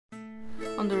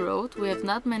On the road we have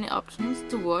not many options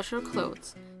to wash our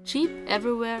clothes. Cheap,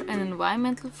 everywhere and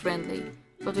environmental friendly.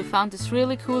 But we found these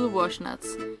really cool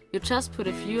Washnuts. You just put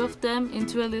a few of them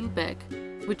into a little bag,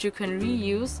 which you can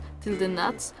reuse till the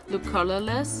nuts look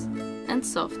colorless and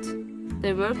soft.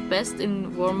 They work best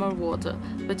in warmer water,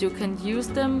 but you can use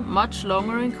them much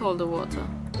longer in colder water.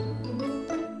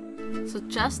 So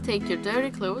just take your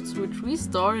dirty clothes, which we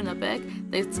store in a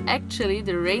bag that's actually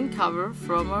the rain cover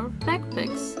from our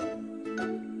backpacks.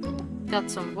 Got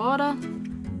some water.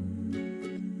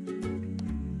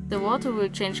 The water will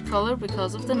change color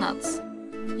because of the nuts.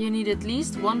 You need at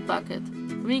least one bucket.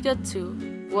 We got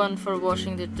two, one for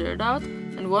washing the dirt out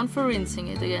and one for rinsing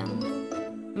it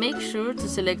again. Make sure to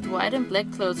select white and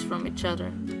black clothes from each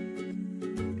other.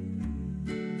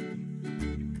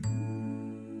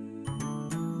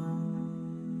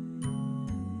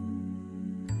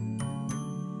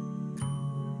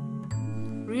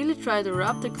 Really try to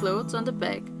rub the clothes on the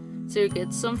bag, so you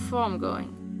get some foam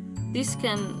going. This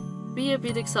can be a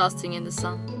bit exhausting in the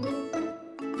sun.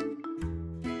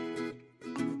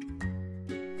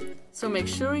 So make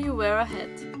sure you wear a hat.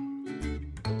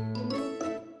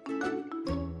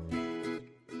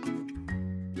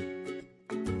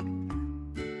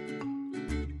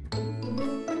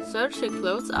 Search your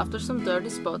clothes after some dirty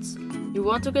spots you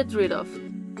want to get rid of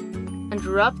and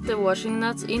rub the washing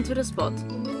nuts into the spot.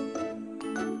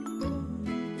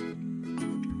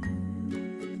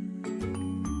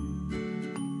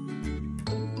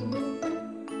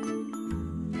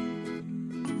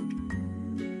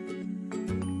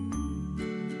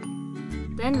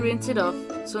 Then rinse it off,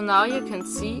 so now you can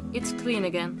see it's clean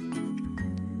again.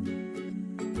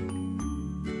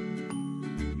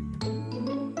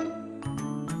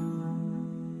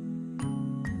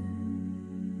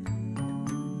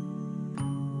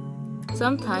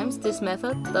 Sometimes this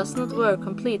method does not work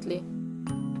completely.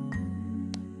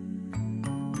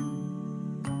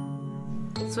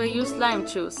 So I use lime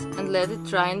juice and let it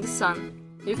dry in the sun.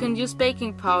 You can use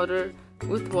baking powder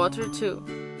with water too.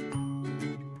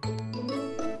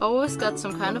 Always got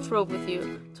some kind of rope with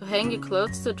you to hang your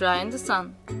clothes to dry in the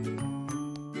sun.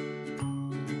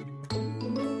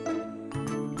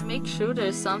 Make sure there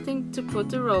is something to put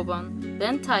the rope on,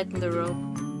 then tighten the rope.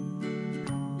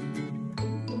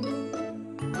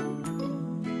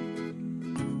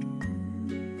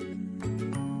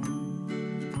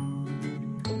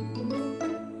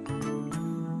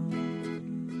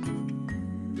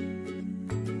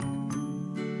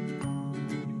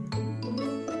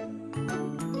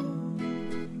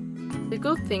 The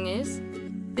good thing is,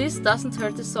 this doesn't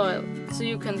hurt the soil, so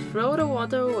you can throw the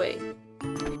water away.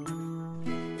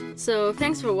 So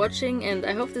thanks for watching, and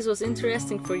I hope this was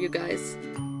interesting for you guys.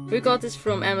 We got this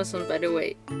from Amazon, by the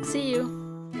way. See you!